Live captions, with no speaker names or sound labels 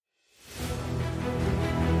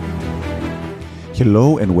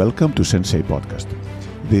Hello and welcome to Sensei Podcast.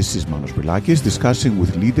 This is Manos Brilakis discussing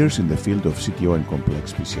with leaders in the field of CTO and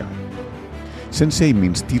complex PCI. Sensei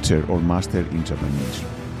means teacher or master in Japanese.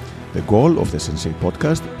 The goal of the Sensei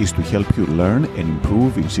Podcast is to help you learn and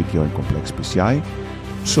improve in CTO and complex PCI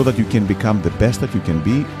so that you can become the best that you can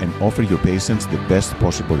be and offer your patients the best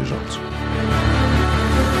possible results.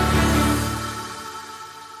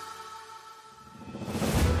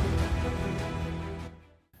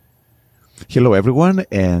 Hello everyone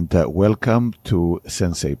and welcome to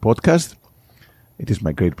Sensei Podcast. It is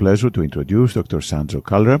my great pleasure to introduce Dr. Sanjog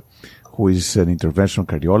Kalra, who is an interventional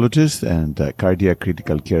cardiologist and cardiac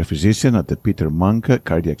critical care physician at the Peter Munk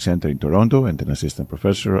Cardiac Center in Toronto and an assistant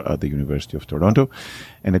professor at the University of Toronto,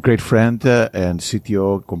 and a great friend and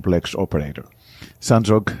CTO complex operator.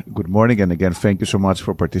 Sanjog, good morning, and again, thank you so much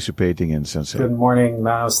for participating in Sensei. Good morning,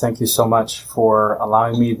 Manos. Thank you so much for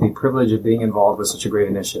allowing me the privilege of being involved with such a great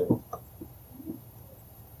initiative.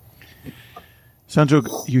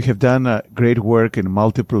 Sanjog, you have done great work in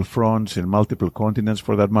multiple fronts, in multiple continents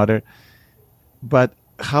for that matter. But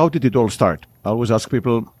how did it all start? I always ask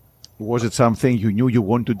people, was it something you knew you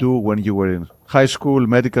wanted to do when you were in high school,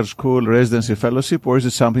 medical school, residency, fellowship, or is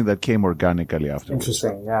it something that came organically after?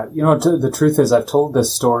 Interesting, yeah. You know, the truth is I've told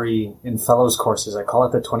this story in fellows courses. I call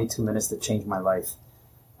it the 22 minutes that changed my life.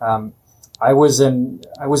 I was an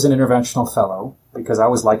interventional fellow because I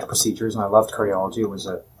always liked procedures and I loved cardiology. It was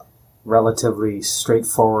a relatively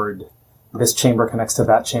straightforward, this chamber connects to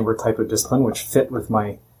that chamber type of discipline, which fit with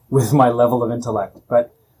my level of intellect.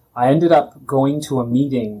 But I ended up going to a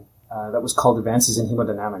meeting that was called Advances in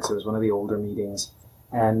Hemodynamics. It was one of the older meetings,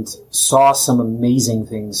 and saw some amazing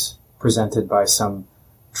things presented by some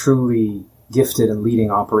truly gifted and leading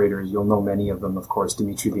operators. You'll know many of them, of course,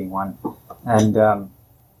 Dimitri being one. And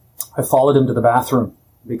I followed him to the bathroom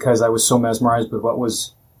because I was so mesmerized with what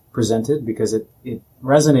was presented, because it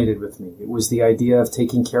resonated with me. It was the idea of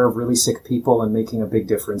taking care of really sick people and making a big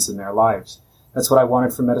difference in their lives. That's what I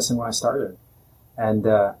wanted for medicine when I started.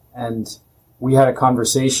 And we had a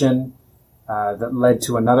conversation that led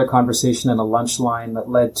to another conversation and a lunch line that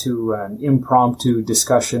led to an impromptu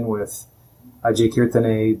discussion with Ajay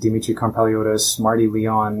Kirtane, Dimitri Karpeliotis, Marty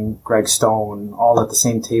Leon, Greg Stone, all at the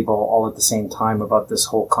same table, all at the same time about this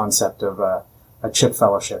whole concept of a CHIP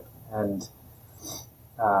fellowship. And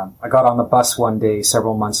I got on the bus one day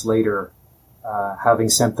several months later, having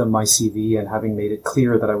sent them my CV and having made it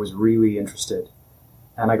clear that I was really interested.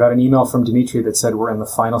 And I got an email from Dimitri that said, we're in the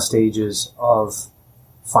final stages of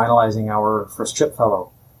finalizing our first CHIP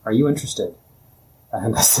fellow. Are you interested?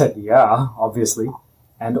 And I said, yeah, obviously.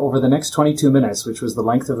 And over the next 22 minutes, which was the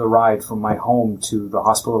length of the ride from my home to the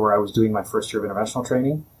hospital where I was doing my first year of interventional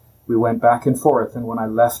training, we went back and forth. And when I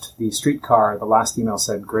left the streetcar, the last email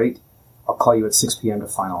said, great, I'll call you at 6 p.m. to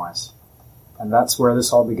finalize. And that's where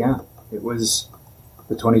this all began. It was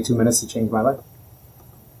the 22 minutes that changed my life.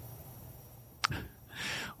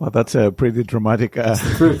 Well, that's a pretty dramatic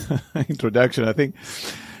introduction. I think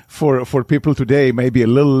for people today, maybe a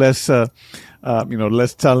little less,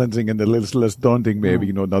 less challenging and a little less daunting,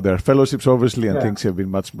 maybe. Now there are fellowships, obviously, and things have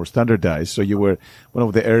been much more standardized. So you were one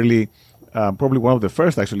of the early, probably one of the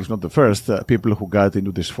first, actually, if not the first, people who got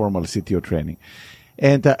into this formal CTO training.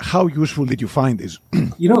 And how useful did you find this?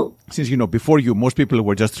 Since, before you, most people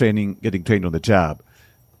were just getting trained on the job.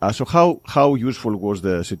 So how useful was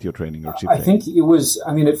the CTO training or CHIP training? I think it was,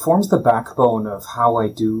 it forms the backbone of how I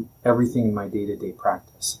do everything in my day-to-day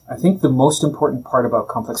practice. I think the most important part about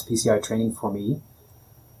complex PCI training for me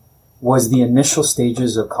was the initial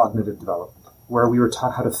stages of cognitive development, where we were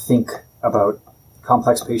taught how to think about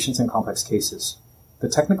complex patients and complex cases. The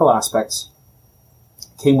technical aspects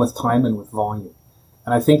came with time and with volume.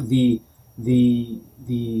 And I think the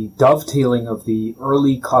dovetailing of the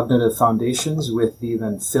early cognitive foundations with the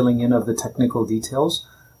then filling in of the technical details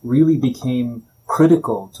really became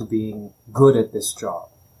critical to being good at this job.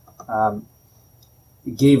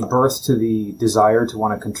 It gave birth to the desire to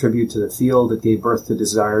want to contribute to the field. It gave birth to the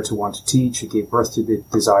desire to want to teach. It gave birth to the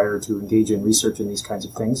desire to engage in research and these kinds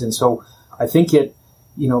of things. And so I think the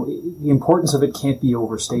importance of it can't be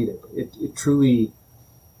overstated. It truly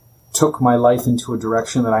took my life into a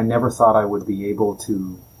direction that I never thought I would be able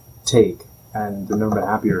to take, and I've never been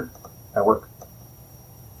happier at work.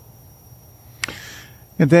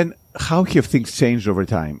 And then, how have things changed over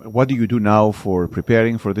time? What do you do now for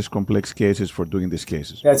preparing for these complex cases, for doing these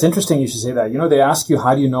cases? Yeah, it's interesting you should say that. They ask you,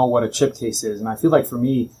 how do you know what a CHIP case is? And I feel like for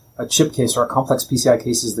me, a CHIP case or a complex PCI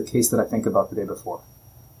case is the case that I think about the day before,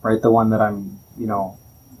 right? The one that I'm,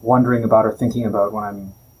 wondering about or thinking about when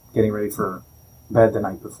I'm getting ready for bed the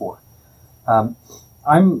night before.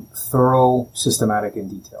 I'm thorough, systematic, and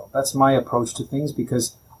detailed. That's my approach to things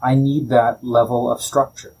because I need that level of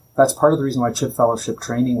structure. That's part of the reason why CHIP fellowship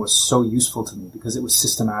training was so useful to me, because it was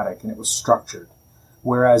systematic and it was structured.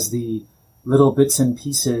 Whereas the little bits and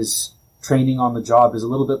pieces training on the job is a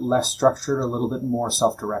little bit less structured, a little bit more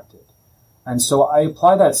self-directed. And so I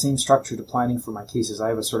apply that same structure to planning for my cases. I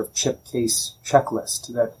have a sort of CHIP case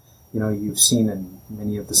checklist that, you've seen in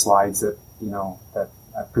many of the slides that, that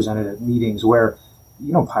I've presented at meetings where,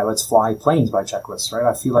 pilots fly planes by checklists, right?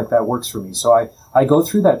 I feel like that works for me. So I go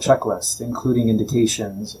through that checklist, including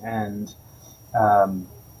indications and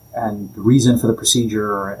reason for the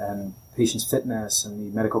procedure and patient's fitness and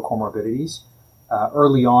the medical comorbidities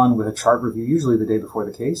early on with a chart review, usually the day before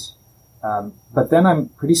the case. But then I'm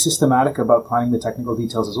pretty systematic about planning the technical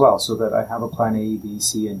details as well, so that I have a plan A, B,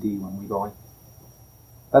 C, and D when we go in.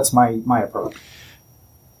 That's my approach.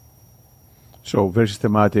 So very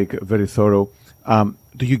systematic, very thorough.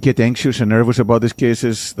 Do you get anxious and nervous about these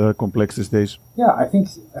cases that are complex these days? Yeah, I think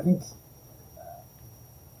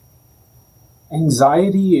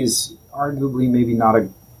anxiety is arguably maybe not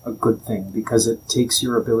a good thing, because it takes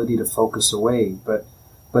your ability to focus away. But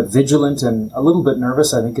vigilant and a little bit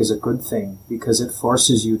nervous, I think, is a good thing, because it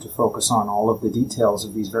forces you to focus on all of the details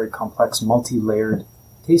of these very complex, multi-layered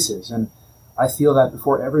cases. And I feel that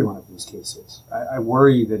before every one of these cases. I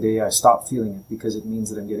worry the day I stop feeling it, because it means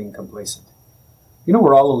that I'm getting complacent.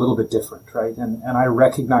 We're all a little bit different, right? And I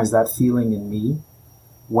recognize that feeling in me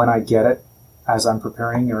when I get it as I'm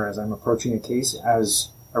preparing or as I'm approaching a case, as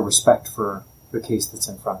a respect for the case that's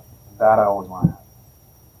in front of me. That I always want to have.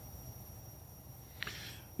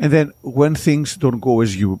 And then when things don't go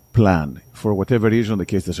as you plan, for whatever reason, the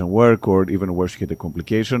case doesn't work, or even worse, you get a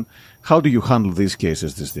complication, how do you handle these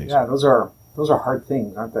cases these days? Yeah, those are hard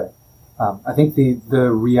things, aren't they? I think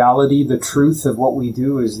the reality, the truth of what we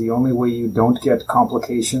do is the only way you don't get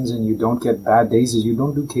complications and you don't get bad days is you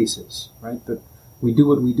don't do cases, right? But we do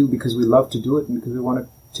what we do because we love to do it and because we want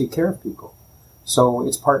to take care of people. So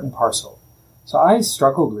it's part and parcel. So I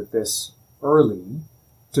struggled with this early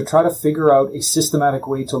to try to figure out a systematic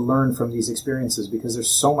way to learn from these experiences, because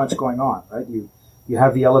there's so much going on, right? You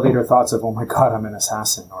have the elevator thoughts of, oh my God, I'm an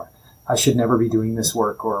assassin, or I should never be doing this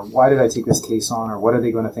work, or why did I take this case on, or what are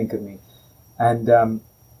they going to think of me?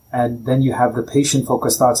 And then you have the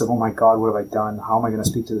patient-focused thoughts of, oh my God, what have I done? How am I going to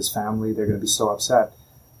speak to this family? They're going to be so upset.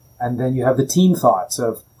 And then you have the team thoughts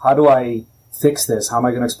of, how do I fix this? How am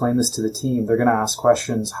I going to explain this to the team? They're going to ask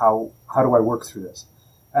questions. How do I work through this?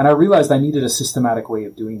 And I realized I needed a systematic way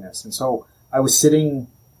of doing this. And so I was sitting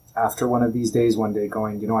after one of these days one day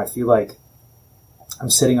going, I feel like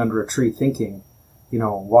I'm sitting under a tree thinking,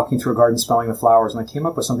 walking through a garden, smelling the flowers. And I came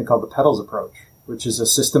up with something called the petals approach, which is a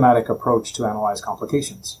systematic approach to analyze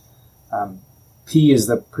complications. P is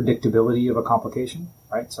the predictability of a complication,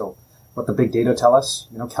 right? So what the big data tell us,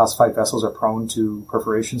 calcified vessels are prone to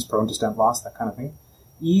perforations, prone to stent loss, that kind of thing.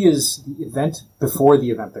 E is the event before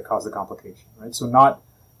the event that caused the complication, right? So not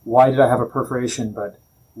why did I have a perforation, but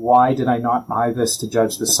why did I not IVUS to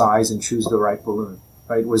judge the size and choose the right balloon,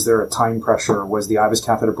 right? Was there a time pressure? Was the IVUS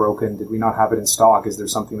catheter broken? Did we not have it in stock? Is there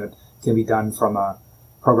something that can be done from a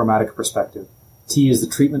programmatic perspective? T is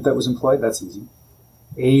the treatment that was employed. That's easy.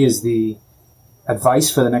 A is the advice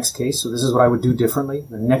for the next case. So this is what I would do differently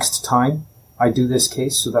the next time I do this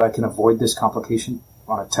case so that I can avoid this complication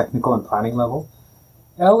on a technical and planning level.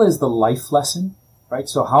 L is the life lesson, right?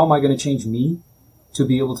 So how am I going to change me to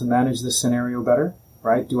be able to manage this scenario better,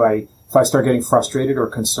 right? If I start getting frustrated or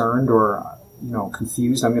concerned or,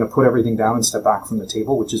 confused, I'm going to put everything down and step back from the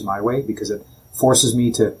table, which is my way, because it forces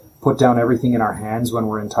me to put down everything in our hands when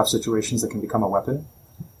we're in tough situations that can become a weapon.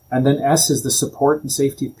 And then S is the support and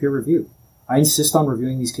safety of peer review. I insist on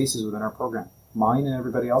reviewing these cases within our program, mine and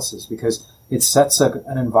everybody else's, because it sets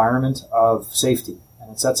an environment of safety,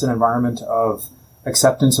 and it sets an environment of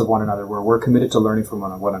acceptance of one another, where we're committed to learning from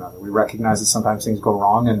one another. We recognize that sometimes things go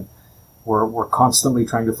wrong, and we're constantly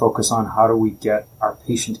trying to focus on how do we get our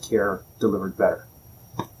patient care delivered better.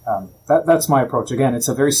 That's my approach. Again, it's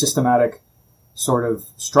a very systematic, sort of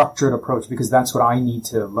structured approach, because that's what I need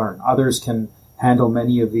to learn. Others can handle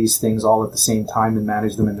many of these things all at the same time and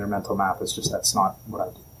manage them in their mental map. It's just that's not what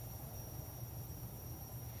I do.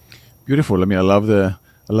 Beautiful. I love the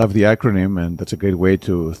acronym, and that's a great way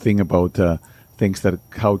to think about things that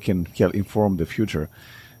how can help inform the future.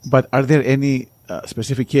 But are there any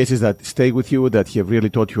specific cases that stay with you that have really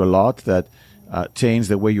taught you a lot, that change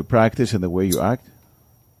the way you practice and the way you act?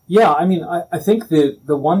 Yeah, I think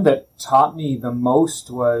the one that taught me the most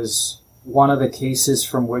was one of the cases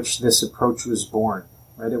from which this approach was born.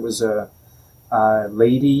 Right, it was a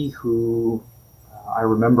lady who I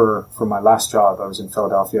remember from my last job, I was in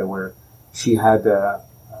Philadelphia, where she had,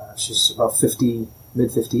 she's about 50,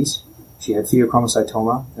 mid-50s. She had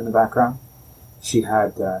pheochromocytoma in the background. She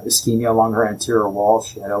had ischemia along her anterior wall.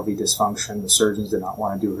 She had LV dysfunction. The surgeons did not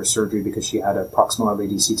want to do her surgery because she had a proximal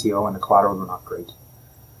LAD CTO and the collaterals were not great.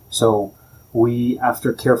 So we,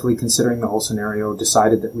 after carefully considering the whole scenario,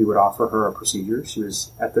 decided that we would offer her a procedure.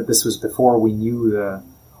 This was before we knew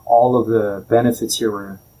all of the benefits here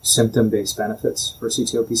were symptom-based benefits for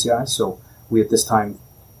CTO PCI. So we at this time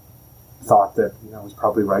thought that it was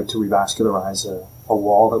probably right to revascularize a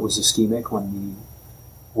wall that was ischemic when the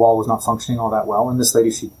wall was not functioning all that well. And this lady,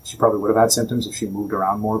 she probably would have had symptoms if she moved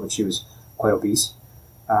around more, but she was quite obese.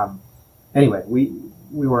 Anyway,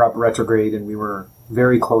 we were up retrograde and we were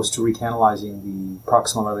very close to recanalizing the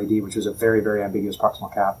proximal LAD, which was a very, very ambiguous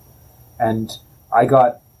proximal cap. And I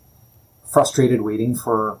got frustrated waiting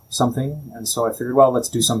for something. And so I figured, well, let's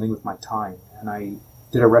do something with my time. And I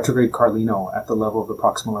did a retrograde Carlino at the level of the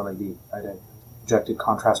proximal LAD. I injected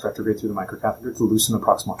contrast retrograde through the microcatheter to loosen the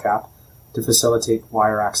proximal cap to facilitate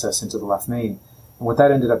wire access into the left main. And what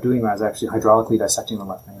that ended up doing was actually hydraulically dissecting the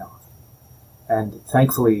left main off. And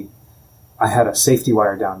thankfully, I had a safety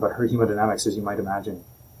wire down, but her hemodynamics, as you might imagine,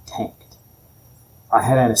 tanked. I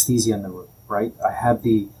had anesthesia in the room, right? I had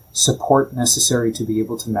the support necessary to be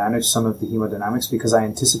able to manage some of the hemodynamics because I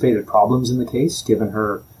anticipated problems in the case, given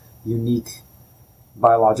her unique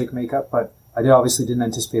biologic makeup, but I obviously didn't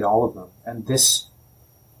anticipate all of them. And this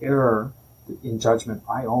error in judgment,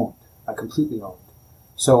 I completely owned.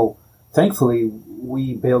 So thankfully,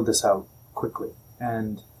 we bailed this out quickly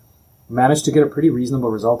and managed to get a pretty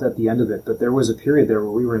reasonable result at the end of it. But there was a period there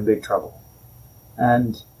where we were in big trouble.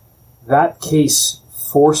 And that case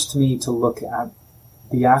forced me to look at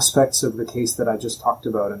the aspects of the case that I just talked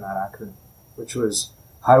about in that acronym, which was,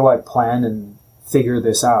 how do I plan and figure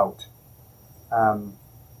this out?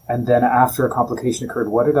 And then after a complication occurred,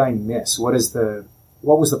 what did I miss? What was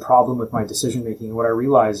the problem with my decision making? And what I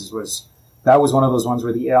realized was that was one of those ones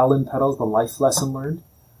where the Allen pedals, the life lesson learned,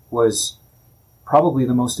 was probably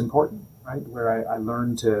the most important, right? Where I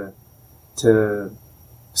learned to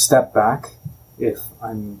step back if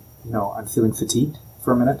I'm feeling fatigued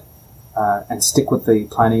for a minute, and stick with the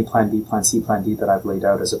plan A, plan B, plan C, plan D that I've laid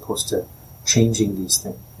out, as opposed to changing these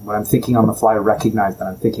things. When I'm thinking on the fly, recognize that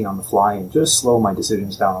I'm thinking on the fly and just slow my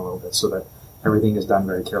decisions down a little bit so that everything is done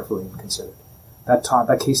very carefully and considered.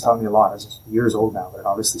 That case taught me a lot. It's years old now, but it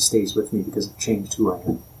obviously stays with me because it changed who I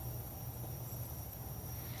am.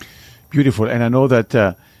 Beautiful. And I know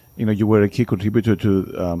that you were a key contributor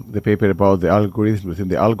to the paper about the algorithms within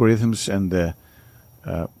the algorithms and the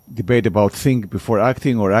debate about think before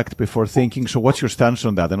acting or act before thinking. So what's your stance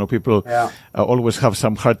on that? I know people always have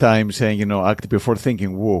some hard time saying, act before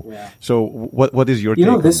thinking. Whoa. Yeah. So what is your take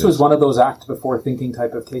on this? Was one of those act before thinking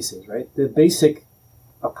type of cases, right? The basic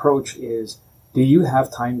approach is, do you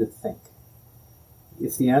have time to think?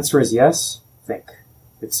 If the answer is yes, think.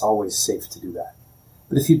 It's always safe to do that.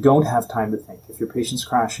 But if you don't have time to think, if your patient's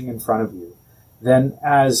crashing in front of you, then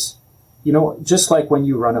just like when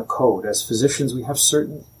you run a code, as physicians, we have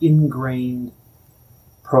certain ingrained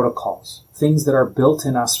protocols, things that are built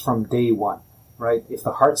in us from day one, right? If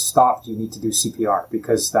the heart stopped, you need to do CPR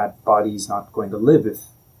because that body's not going to live if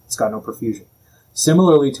it's got no perfusion.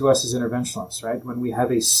 Similarly to us as interventionalists, right? When we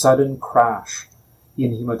have a sudden crash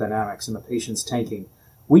in hemodynamics and the patient's tanking,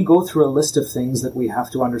 we go through a list of things that we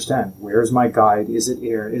have to understand. Where's my guide? Is it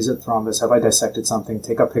air? Is it thrombus? Have I dissected something?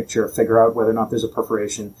 Take a picture, figure out whether or not there's a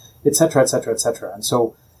perforation, et cetera, et cetera, et cetera. And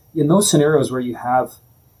so in those scenarios where you have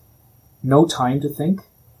no time to think,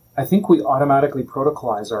 I think we automatically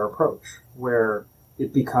protocolize our approach, where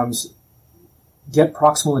it becomes get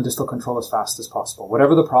proximal and distal control as fast as possible.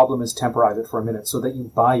 Whatever the problem is, temporize it for a minute so that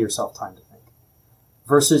you buy yourself time to think.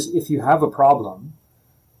 Versus if you have a problem,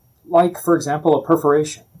 like, for example, a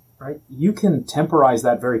perforation, right? You can temporize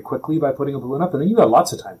that very quickly by putting a balloon up, and then you got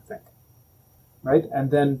lots of time to think, right? And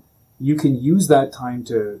then you can use that time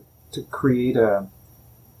to create a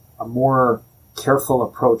more careful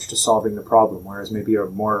approach to solving the problem, whereas maybe a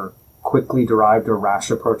more quickly derived or rash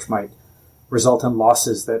approach might result in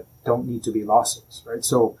losses that don't need to be losses, right?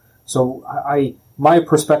 So my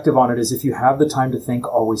perspective on it is, if you have the time to think,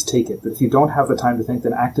 always take it. But if you don't have the time to think,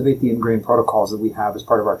 then activate the ingrained protocols that we have as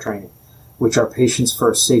part of our training, which are patients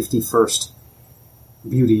first, safety first,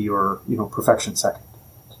 beauty or, perfection second.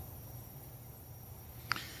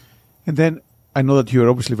 And then I know that you're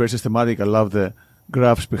obviously very systematic. I love the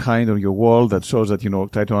graphs behind on your wall that shows that,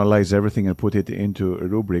 try to analyze everything and put it into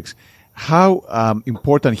rubrics. How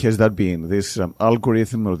important has that been, this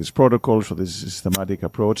algorithm or this protocol, or this systematic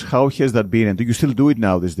approach? How has that been? And do you still do it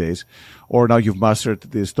now these days? Or now you've mastered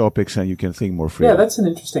these topics and you can think more freely? Yeah, that's an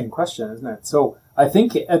interesting question, isn't it? So I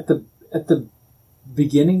think at the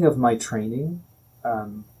beginning of my training,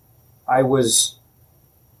 I was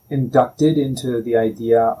inducted into the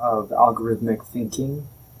idea of algorithmic thinking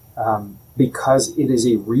because it is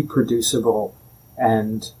a reproducible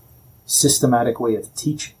and systematic way of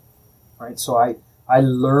teaching. Right, so I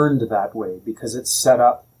learned that way because it set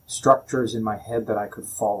up structures in my head that I could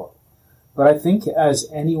follow. But I think as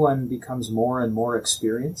anyone becomes more and more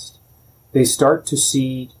experienced, they start to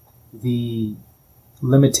see the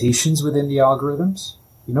limitations within the algorithms,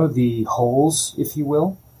 the holes, if you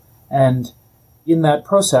will. And in that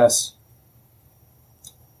process,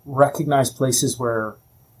 recognize places where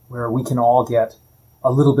we can all get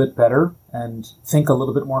a little bit better and think a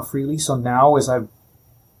little bit more freely. So now as I've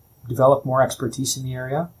develop more expertise in the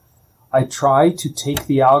area, I try to take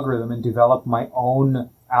the algorithm and develop my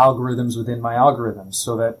own algorithms within my algorithms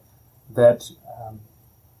so that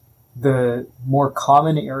the more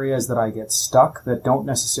common areas that I get stuck that don't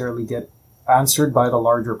necessarily get answered by the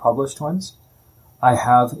larger published ones, I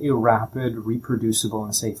have a rapid, reproducible,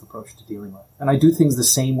 and safe approach to dealing with. And I do things the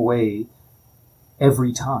same way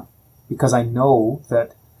every time because I know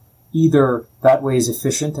that either that way is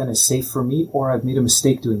efficient and is safe for me, or I've made a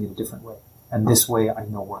mistake doing it a different way. And this way I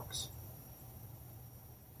know works.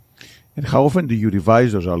 And how often do you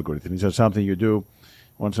revise those algorithms? Is that something you do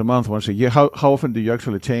once a month, once a year? How often do you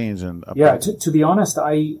actually change and update? Yeah, to be honest,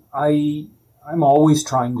 I'm always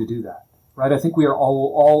trying to do that. Right? I think we are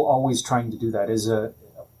all always trying to do that. Is a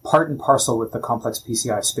part and parcel with the complex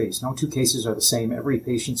PCI space. No two cases are the same. Every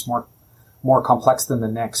patient's more complex than the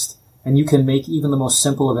next. And you can make even the most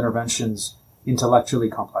simple of interventions intellectually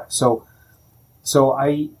complex. So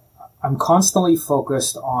I'm constantly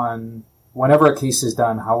focused on whenever a case is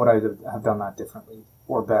done, how would I have done that differently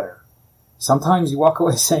or better? Sometimes you walk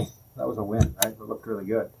away saying, that was a win, right? It looked really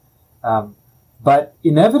good. But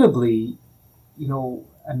inevitably,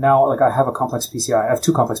 and now like I have a complex PCI, I have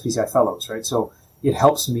 2 complex PCI fellows, right? So it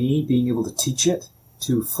helps me being able to teach it,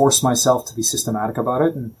 to force myself to be systematic about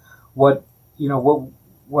it. And what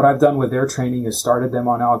I've done with their training is started them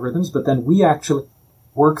on algorithms, but then we actually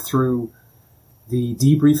work through the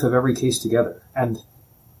debrief of every case together. And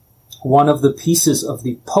one of the pieces of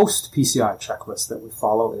the post-PCI checklist that we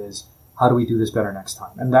follow is, how do we do this better next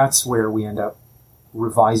time? And that's where we end up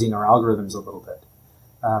revising our algorithms a little bit.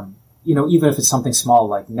 Even if it's something small,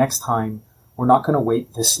 like next time, we're not going to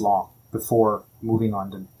wait this long before moving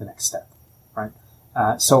on to the next step, right?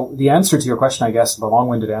 So the answer to your question, I guess, the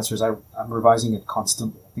long-winded answer is I'm revising it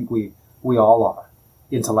constantly. I think we all are,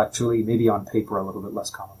 intellectually, maybe on paper a little bit less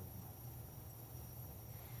commonly.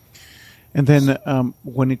 And then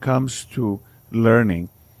when it comes to learning,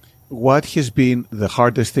 what has been the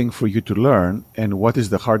hardest thing for you to learn, and what is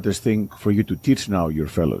the hardest thing for you to teach now your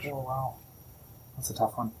fellows? Oh, wow. That's a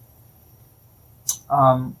tough one.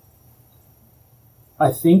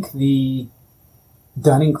 I think the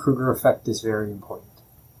Dunning-Kruger effect is very important,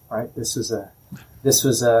 right?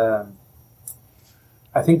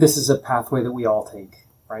 I think this is a pathway that we all take,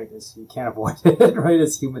 right? You can't avoid it, right?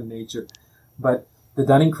 It's human nature. But the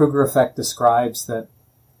Dunning-Kruger effect describes that,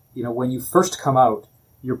 when you first come out,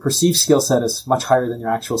 your perceived skill set is much higher than your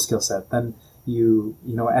actual skill set. Then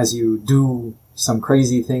as you do some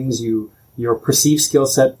crazy things, your perceived skill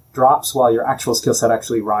set drops while your actual skill set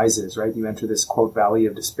actually rises, right? You enter this, quote, valley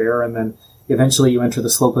of despair, and then eventually you enter the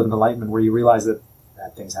slope of enlightenment where you realize that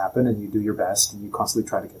bad things happen and you do your best and you constantly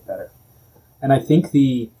try to get better. And I think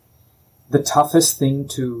the toughest thing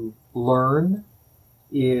to learn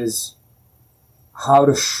is how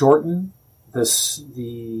to shorten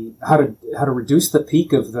how to reduce the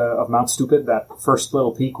peak of Mount Stupid, that first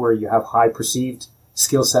little peak where you have high perceived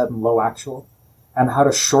skill set and low actual, and how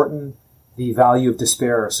to shorten the value of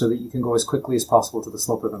despair so that you can go as quickly as possible to the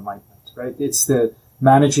slope of enlightenment, right? It's the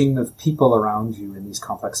managing the people around you in these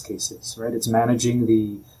complex cases, right? It's managing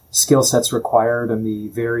the skill sets required and the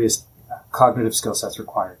various cognitive skill sets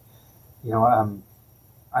required.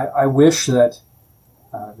 I wish that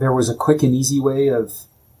there was a quick and easy way of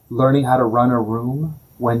learning how to run a room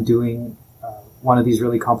when doing one of these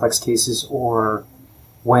really complex cases, or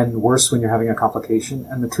when you're having a complication.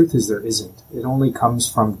 And the truth is there isn't. It only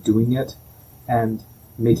comes from doing it and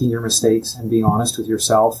making your mistakes and being honest with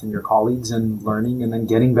yourself and your colleagues and learning and then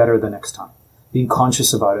getting better the next time, being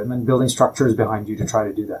conscious about it, and then building structures behind you to try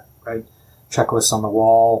to do that, right? Checklists on the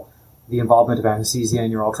wall, the involvement of anesthesia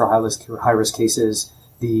in your ultra high risk cases,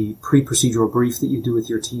 the pre-procedural brief that you do with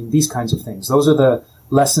your team, these kinds of things. Those are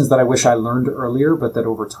lessons that I wish I learned earlier, but that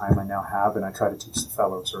over time I now have, and I try to teach the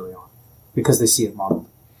fellows early on because they see it modeled.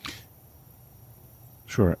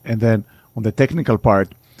 Sure. And then on the technical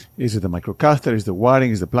part, is it the microcatheter, is the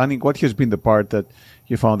wiring, is the planning? What has been the part that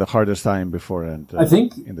you found the hardest time before and I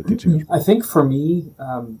think in the teaching? I think for me,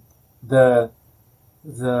 the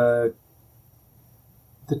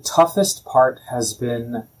toughest part has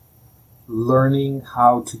been learning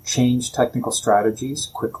how to change technical strategies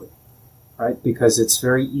quickly, right? Because it's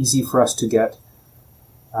very easy for us to get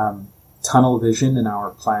tunnel vision in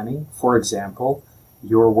our planning. For example,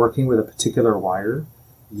 you're working with a particular wire,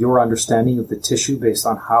 your understanding of the tissue based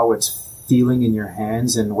on how it's feeling in your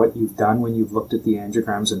hands and what you've done when you've looked at the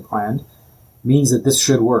angiograms and planned means that this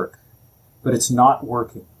should work, but it's not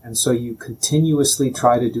working. And so you continuously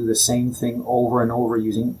try to do the same thing over and over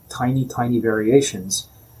using tiny, tiny variations.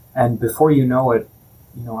 And before you know it,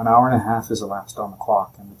 an hour and a half has elapsed on the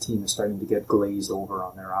clock and the team is starting to get glazed over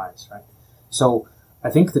on their eyes, right? So I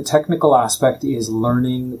think the technical aspect is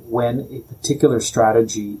learning when a particular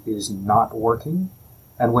strategy is not working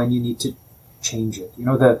and when you need to change it.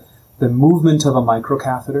 The movement of a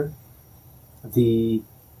microcatheter, the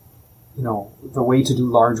way to do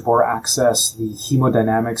large bore access, the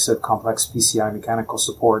hemodynamics of complex PCI mechanical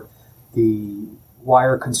support, the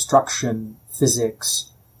wire construction,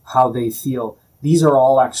 physics, how they feel. These are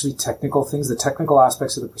all actually technical things. The technical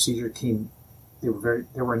aspects of the procedure they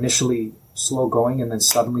were initially slow going, and then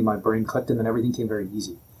suddenly my brain clicked and then everything came very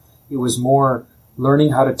easy. It was more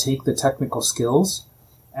learning how to take the technical skills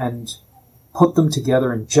and put them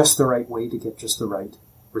together in just the right way to get just the right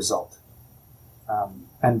result.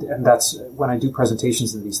 And that's when I do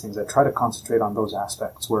presentations in these things, I try to concentrate on those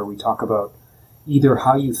aspects where we talk about either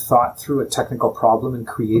how you thought through a technical problem and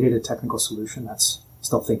created a technical solution, that's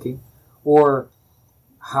still thinking, or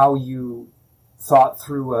how you thought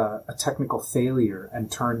through a technical failure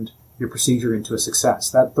and turned your procedure into a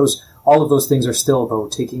success. All of those things are still, though,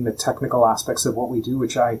 taking the technical aspects of what we do,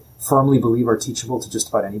 which I firmly believe are teachable to just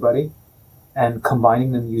about anybody, and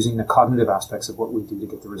combining them using the cognitive aspects of what we do to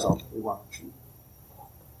get the result that we want to achieve.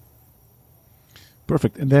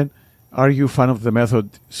 Perfect. And then, are you a fan of the method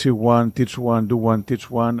see one, teach one, do one, teach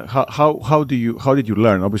one? How did you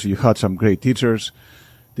learn? Obviously, you had some great teachers,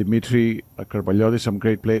 Dimitri Carvalholis, some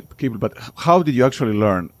great people. But how did you actually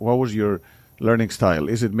learn? What was your learning style?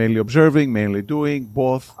 Is it mainly observing, mainly doing,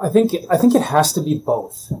 both? I think it has to be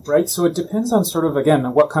both, right? So it depends on sort of,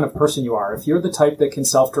 again, what kind of person you are. If you're the type that can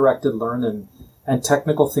self-directed learn and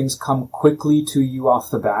technical things come quickly to you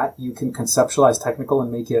off the bat, you can conceptualize technical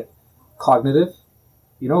and make it cognitive.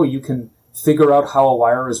 You can figure out how a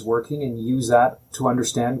wire is working and use that to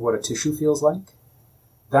understand what a tissue feels like.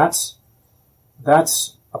 That's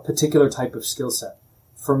a particular type of skill set.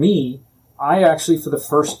 For me, I actually, for the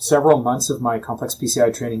first several months of my complex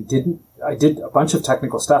PCI training, I did a bunch of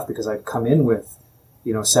technical stuff because I'd come in with,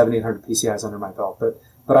 700-800 PCIs under my belt.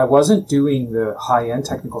 But I wasn't doing the high-end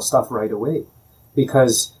technical stuff right away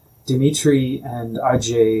because Dimitri and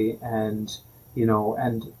Ajay and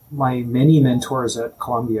my many mentors at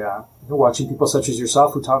Columbia, watching people such as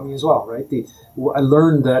yourself who taught me as well, right? I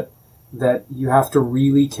learned that you have to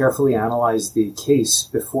really carefully analyze the case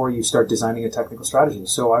before you start designing a technical strategy.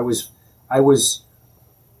 So I was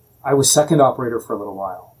second operator for a little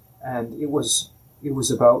while, and it was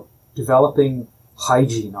about developing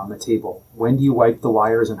hygiene on the table. When do you wipe the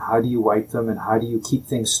wires, and how do you wipe them, and how do you keep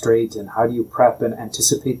things straight, and how do you prep and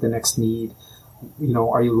anticipate the next need?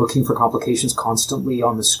 Are you looking for complications constantly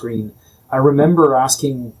on the screen? I remember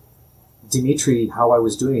asking Dimitri how I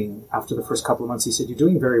was doing after the first couple of months. He said, "You're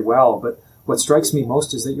doing very well, but what strikes me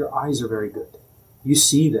most is that your eyes are very good. You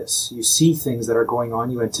see this. You see things that are going on.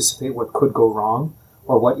 You anticipate what could go wrong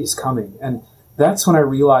or what is coming." And that's when I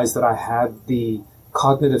realized that I had the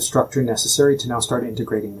cognitive structure necessary to now start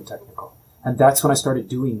integrating the technical. And that's when I started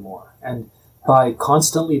doing more. And by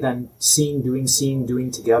constantly then seeing, doing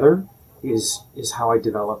together is how I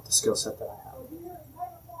developed the skill set that I have.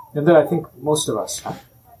 And that I think most of us have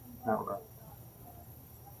in that regard.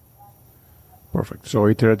 Perfect. So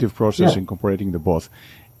iterative process, incorporating the both.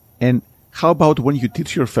 And how about when you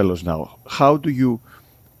teach your fellows now? How do you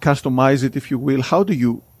customize it, if you will? How do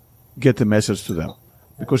you get the message to them?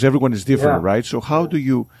 Because everyone is different, right? So how do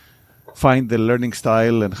you find the learning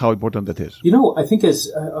style and how important that is? I think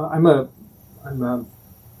I'm an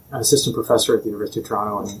assistant professor at the University of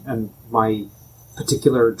Toronto, and my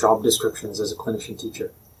particular job description is as a clinician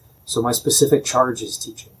teacher. So my specific charge is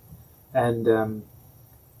teaching. And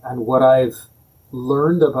what I've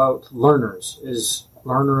learned about learners is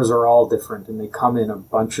learners are all different, and they come in a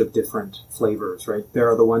bunch of different flavors, right?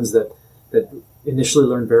 There are the ones that initially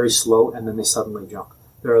learn very slow and then they suddenly jump.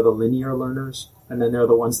 there are the linear learners, and then there are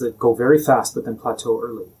the ones that go very fast but then plateau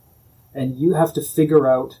early. And you have to figure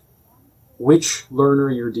out which learner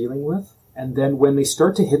you're dealing with, and then when they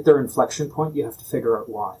start to hit their inflection point, you have to figure out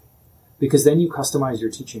why. Because then you customize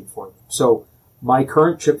your teaching for them. So my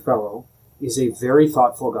current CHIP fellow is a very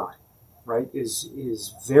thoughtful guy, right?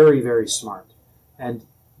 Is very, very smart, and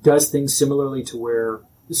does things similarly to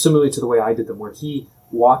the way I did them, where he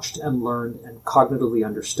watched and learned and cognitively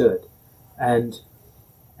understood. And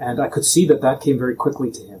I could see that came very quickly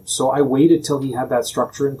to him. So I waited till he had that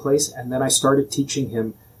structure in place, and then I started teaching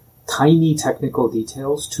him tiny technical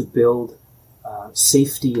details to build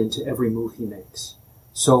safety into every move he makes.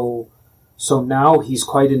 So now he's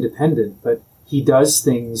quite independent, but he does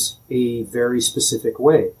things a very specific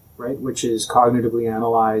way, right? Which is cognitively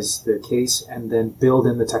analyze the case and then build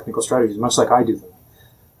in the technical strategies, much like I do them.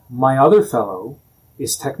 My other fellow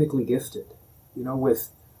is technically gifted. With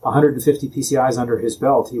 150 PCIs under his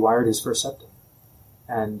belt, he wired his first septum,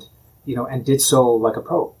 and did so like a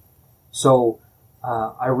pro. So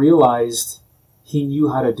I realized he knew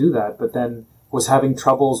how to do that, but then was having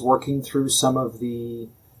troubles working through some of the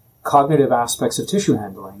cognitive aspects of tissue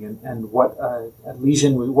handling and what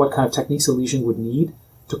what kind of techniques a lesion would need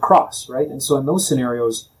to cross, right? And so in those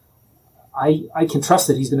scenarios, I can trust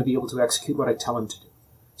that he's going to be able to execute what I tell him to do.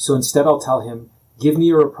 So instead I'll tell him, give me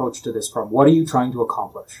your approach to this problem. What are you trying to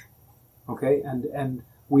accomplish? Okay, and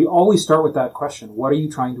we always start with that question. What are you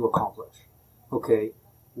trying to accomplish? Okay,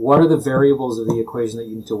 what are the variables of the equation that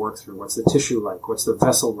you need to work through? What's the tissue like? What's the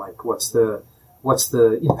vessel like? What's the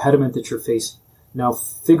impediment that you're facing? Now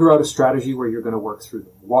figure out a strategy where you're going to work through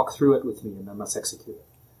them. Walk through it with me, and then let's execute it.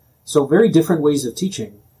 So very different ways of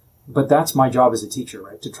teaching, but that's my job as a teacher,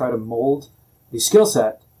 right? To try to mold the skill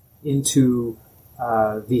set into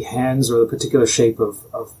the hands or the particular shape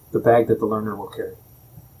of the bag that the learner will carry.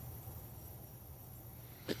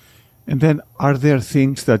 And then, are there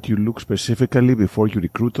things that you look specifically before you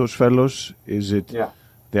recruit those fellows? Is it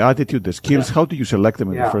the attitude, the skills? Yeah. How do you select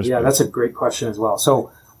them in the first place? Yeah, that's a great question as well.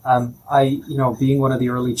 So, being one of the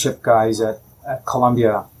early CHIP guys at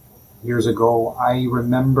Columbia years ago, I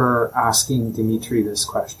remember asking Dimitri this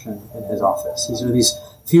question in his office. These are these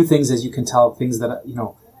few things, as you can tell, things that,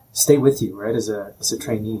 stay with you, right, as a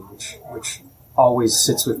trainee, which always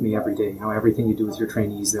sits with me every day. Everything you do with your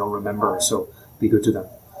trainees, they'll remember, so be good to them.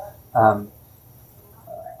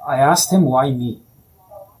 I asked him, why me?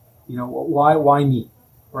 Why me,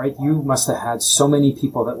 right? You must have had so many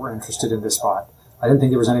people that were interested in this spot. I didn't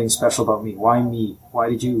think there was anything special about me. Why me? Why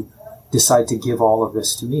did you decide to give all of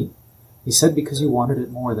this to me? He said, because you wanted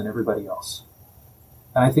it more than everybody else.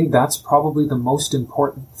 And I think that's probably the most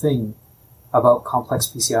important thing about complex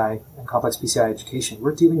PCI and complex PCI education.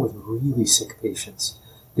 We're dealing with really sick patients.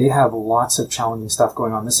 They have lots of challenging stuff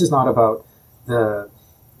going on. This is not about the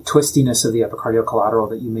twistiness of the epicardial collateral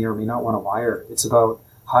that you may or may not want to wire. It's about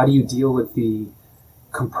how do you deal with the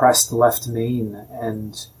compressed left main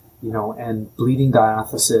and bleeding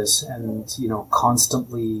diathesis and,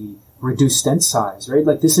 constantly reduced stent size, right?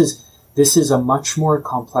 Like this is a much more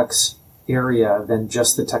complex area than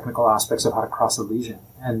just the technical aspects of how to cross a lesion.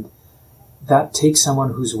 And that takes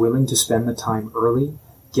someone who's willing to spend the time early,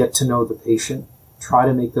 get to know the patient, try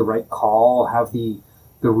to make the right call, have the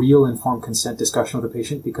real informed consent discussion with the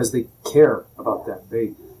patient because they care about them.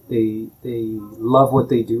 They love what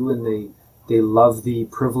they do, and they love the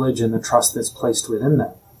privilege and the trust that's placed within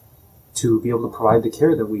them to be able to provide the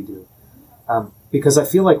care that we do. Because I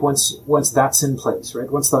feel like once that's in place,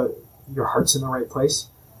 right? Once your heart's in the right place,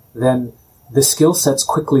 then the skill sets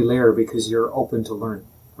quickly layer because you're open to learn,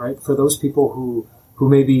 right? For those people who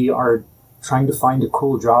maybe are trying to find a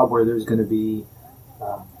cool job where there's going to be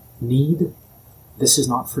need, this is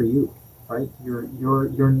not for you, right? You're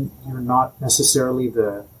not necessarily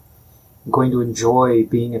going to enjoy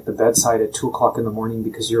being at the bedside at 2:00 in the morning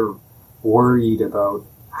because you're worried about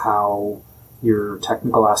how your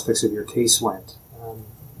technical aspects of your case went.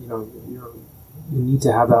 You need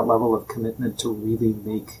to have that level of commitment to really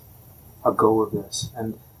make a go of this.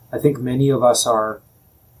 And I think many of us are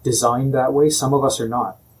designed that way. Some of us are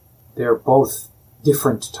not. They're both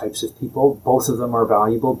different types of people. Both of them are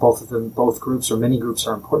valuable. Both groups or many groups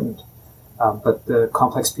are important. But the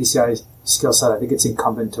complex PCI skill set, I think it's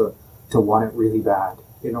incumbent to want it really bad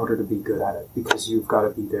in order to be good at it, because you've got to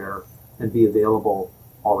be there and be available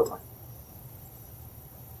all the time.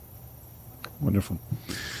 Wonderful.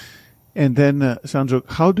 And then, Sanjog,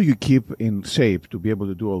 how do you keep in shape to be able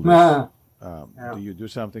to do all this? Do you do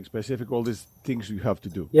something specific? All these things you have to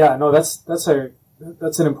do. Yeah, no, that's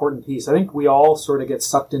an important piece. I think we all sort of get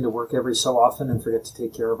sucked into work every so often and forget to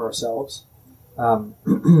take care of ourselves.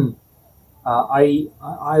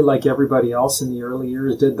 I like everybody else in the early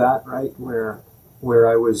years did that, right? Where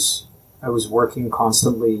I was working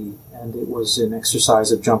constantly, and it was an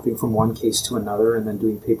exercise of jumping from one case to another and then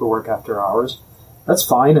doing paperwork after hours. That's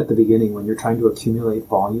fine at the beginning when you're trying to accumulate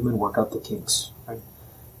volume and work out the kinks, right?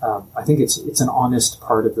 I think it's an honest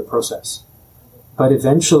part of the process. But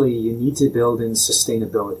eventually you need to build in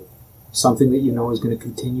sustainability, something that you know is going to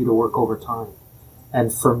continue to work over time.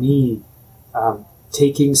 And for me,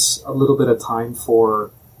 taking a little bit of time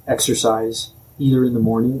for exercise, either in the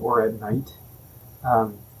morning or at night,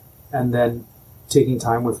 and then taking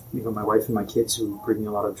time with my wife and my kids who bring me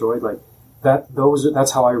a lot of joy, like that.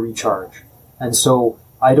 That's how I recharge. And so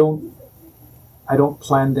I don't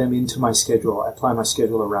plan them into my schedule. I plan my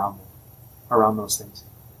schedule around those things.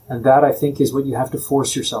 And that, I think, is what you have to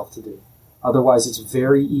force yourself to do. Otherwise, it's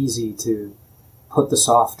very easy to put the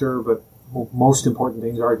softer but most important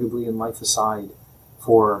things, arguably, in life aside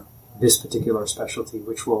for this particular specialty,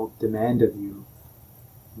 which will demand of you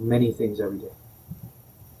many things every day.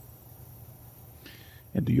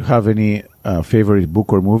 And do you have any favorite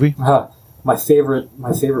book or movie? My favorite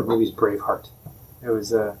movie is Braveheart. It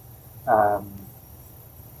was a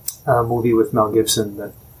movie with Mel Gibson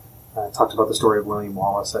that talked about the story of William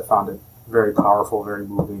Wallace. I found it very powerful, very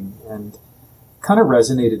moving, and kind of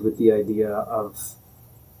resonated with the idea of,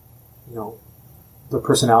 the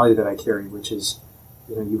personality that I carry, which is,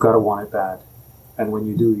 you've got to want it bad. And when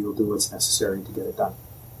you do, you'll do what's necessary to get it done.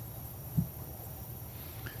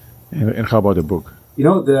 And how about the book?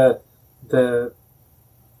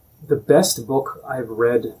 The best book I've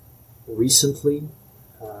read recently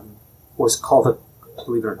was called,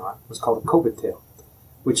 believe it or not, was called A COVID Tale,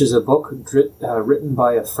 which is a book written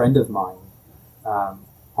by a friend of mine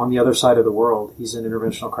on the other side of the world. He's an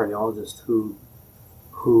interventional cardiologist who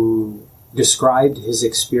described his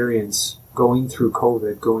experience going through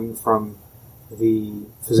COVID, going from the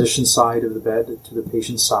physician's side of the bed to the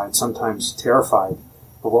patient's side, sometimes terrified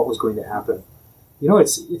of what was going to happen.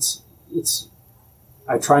 It's.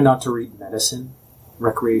 I try not to read medicine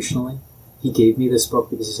recreationally. He gave me this book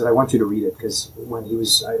because he said, I want you to read it, because when he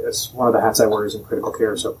was, one of the hats I wear is in critical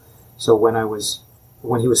care. So when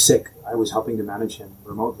he was sick, I was helping to manage him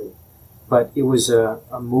remotely. But it was a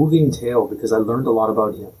moving tale because I learned a lot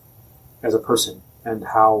about him as a person and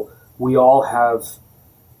how we all have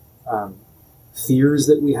fears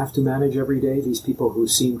that we have to manage every day. These people who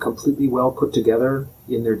seem completely well put together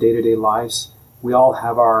in their day-to-day lives, we all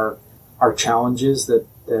have our challenges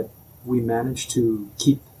that we manage to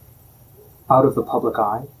keep out of the public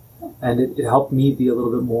eye. And it helped me be a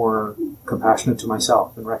little bit more compassionate to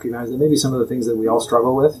myself and recognize that maybe some of the things that we all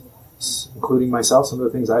struggle with, including myself, some of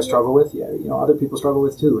the things I struggle with, other people struggle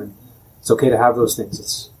with too. And it's okay to have those things.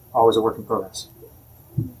 It's always a work in progress.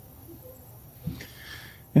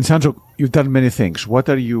 And Sanjog, you've done many things. What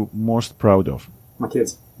are you most proud of? My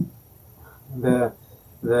kids.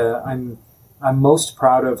 I'm most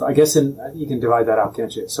proud of, I guess, you can divide that out,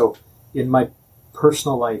 can't you? So in my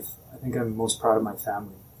personal life, I think I'm most proud of my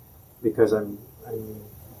family, because I'm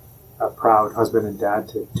a proud husband and dad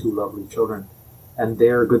to two lovely children, and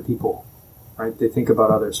they're good people, right? They think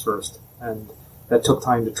about others first, and that took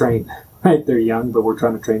time to train, right? They're young, but we're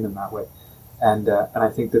trying to train them that way. And I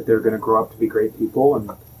think that they're going to grow up to be great people,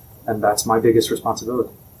 and that's my biggest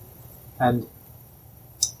responsibility. And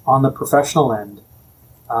on the professional end,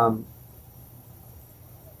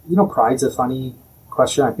 pride's a funny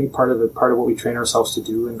question. I think part of what we train ourselves to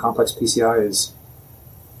do in complex PCI is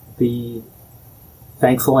be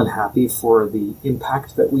thankful and happy for the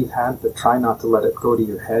impact that we've had, but try not to let it go to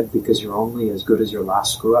your head, because you're only as good as your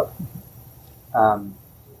last screw up.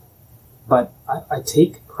 But I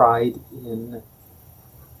take pride in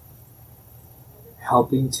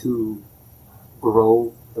helping to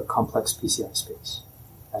grow the complex PCI space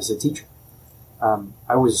as a teacher.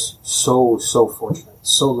 I was so fortunate,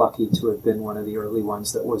 so lucky to have been one of the early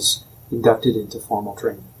ones that was inducted into formal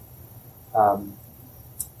training.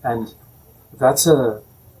 And that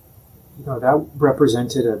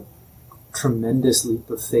represented a tremendous leap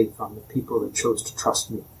of faith on the people that chose to trust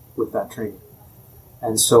me with that training.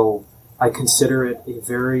 And so I consider it a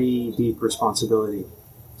very deep responsibility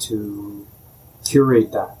to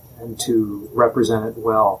curate that and to represent it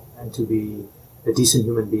well and to be a decent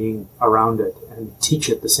human being around it and teach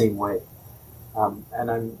it the same way.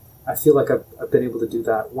 And I feel like I've been able to do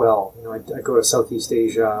that well. I go to Southeast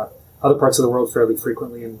Asia, other parts of the world fairly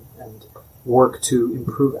frequently, and work to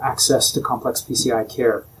improve access to complex PCI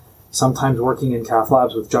care. Sometimes working in cath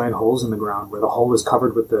labs with giant holes in the ground where the hole is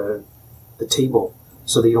covered with the table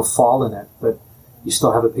so that you don't fall in it, but you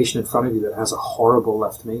still have a patient in front of you that has a horrible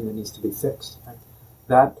left main that needs to be fixed. Right?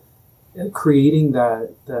 creating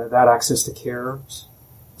that access to care,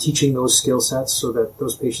 teaching those skill sets so that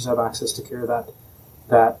those patients have access to care,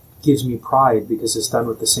 that gives me pride because it's done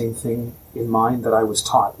with the same thing in mind that I was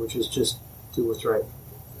taught, which is just do what's right.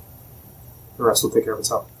 The rest will take care of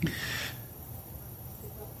itself.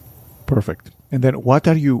 Perfect. And then what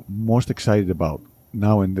are you most excited about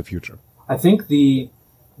now in the future? I think the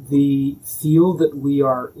field that we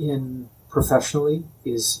are in professionally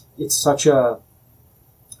it's such a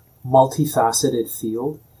multifaceted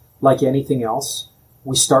field. Like anything else,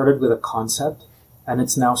 we started with a concept, and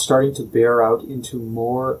it's now starting to bear out into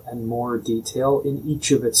more and more detail in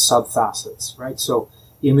each of its subfacets, right? So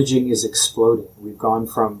imaging is exploding. We've gone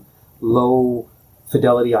from low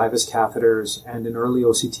fidelity IVUS catheters and an early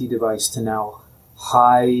OCT device to now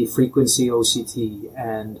high frequency OCT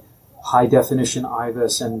and high definition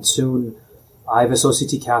IVUS, and soon IVUS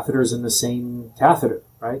OCT catheters in the same catheter,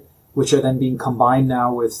 right? Which are then being combined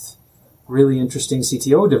now with really interesting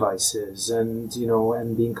CTO devices, and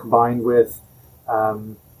being combined with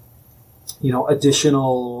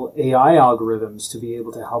additional AI algorithms to be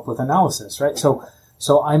able to help with analysis, right?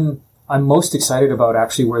 So I'm most excited about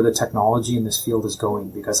actually where the technology in this field is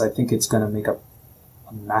going, because I think it's going to make a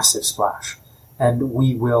massive splash, and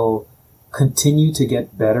we will continue to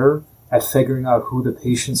get better at figuring out who the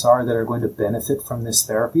patients are that are going to benefit from this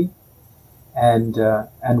therapy. And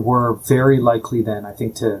we're very likely then, I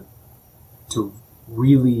think, to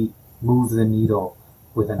really move the needle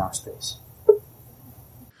within our space.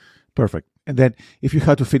 Perfect. And then if you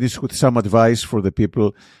had to finish with some advice for the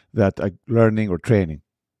people that are learning or training.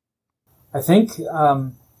 I think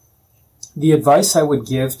the advice I would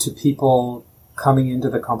give to people coming into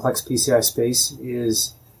the complex PCI space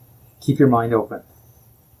is keep your mind open,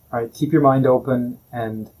 right? Keep your mind open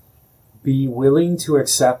and be willing to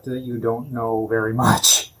accept that you don't know very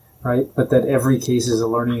much, right? But that every case is a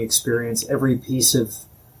learning experience. Every piece of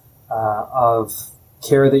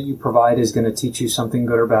care that you provide is going to teach you something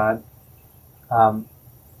good or bad.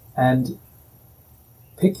 And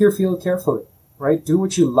pick your field carefully, right? Do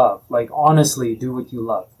what you love. Like, honestly, do what you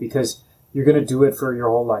love, because you're going to do it for your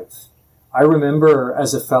whole life. I remember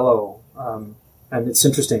as a fellow, and it's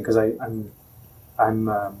interesting because I'm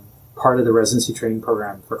part of the residency training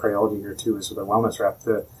program for cardiology here too, as the wellness rep.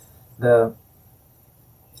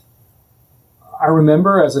 I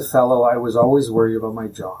remember as a fellow, I was always worried about my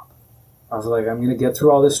job. I was like, I'm going to get through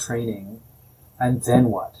all this training, and then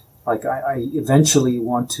what? Like, I eventually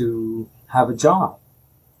want to have a job.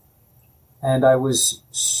 And I was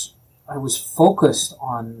focused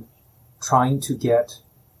on trying to get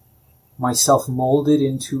myself molded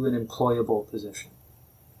into an employable position.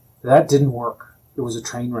 That didn't work. It was a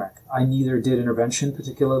train wreck. I neither did intervention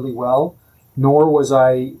particularly well, nor was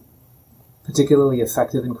I particularly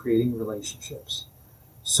effective in creating relationships.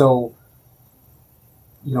 So,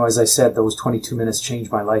 as I said, those 22 minutes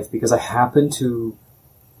changed my life, because I happened to,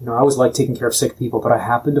 I always like taking care of sick people, but I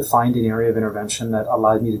happened to find an area of intervention that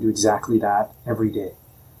allowed me to do exactly that every day.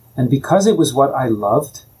 And because it was what I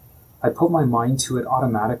loved, I put my mind to it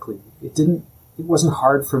automatically. It wasn't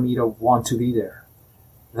hard for me to want to be there.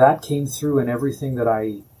 That came through in everything that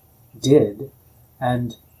I did.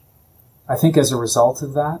 And I think as a result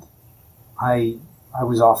of that, I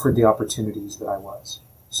was offered the opportunities that I was.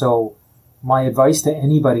 So my advice to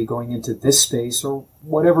anybody going into this space, or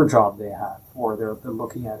whatever job they have or they're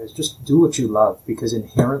looking at, is just do what you love, because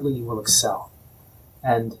inherently you will excel.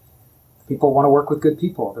 And people want to work with good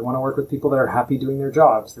people. They want to work with people that are happy doing their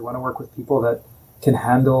jobs. They want to work with people that can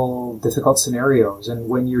handle difficult scenarios. And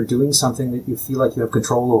when you're doing something that you feel like you have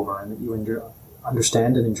control over and that you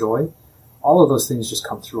understand and enjoy, all of those things just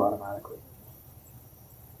come through automatically.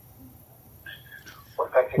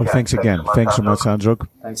 Well, thanks again. Thanks so much, Sanjog.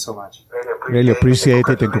 Thanks so much. Really appreciate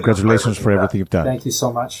it, and congratulations for everything you've done. Thank you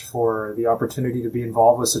so much for the opportunity to be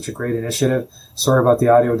involved with such a great initiative. Sorry about the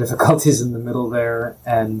audio difficulties in the middle there,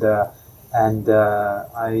 and I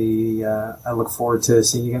look forward to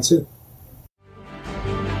seeing you again soon.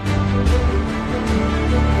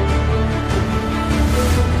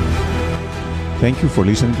 Thank you for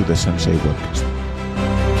listening to the Sensei podcast.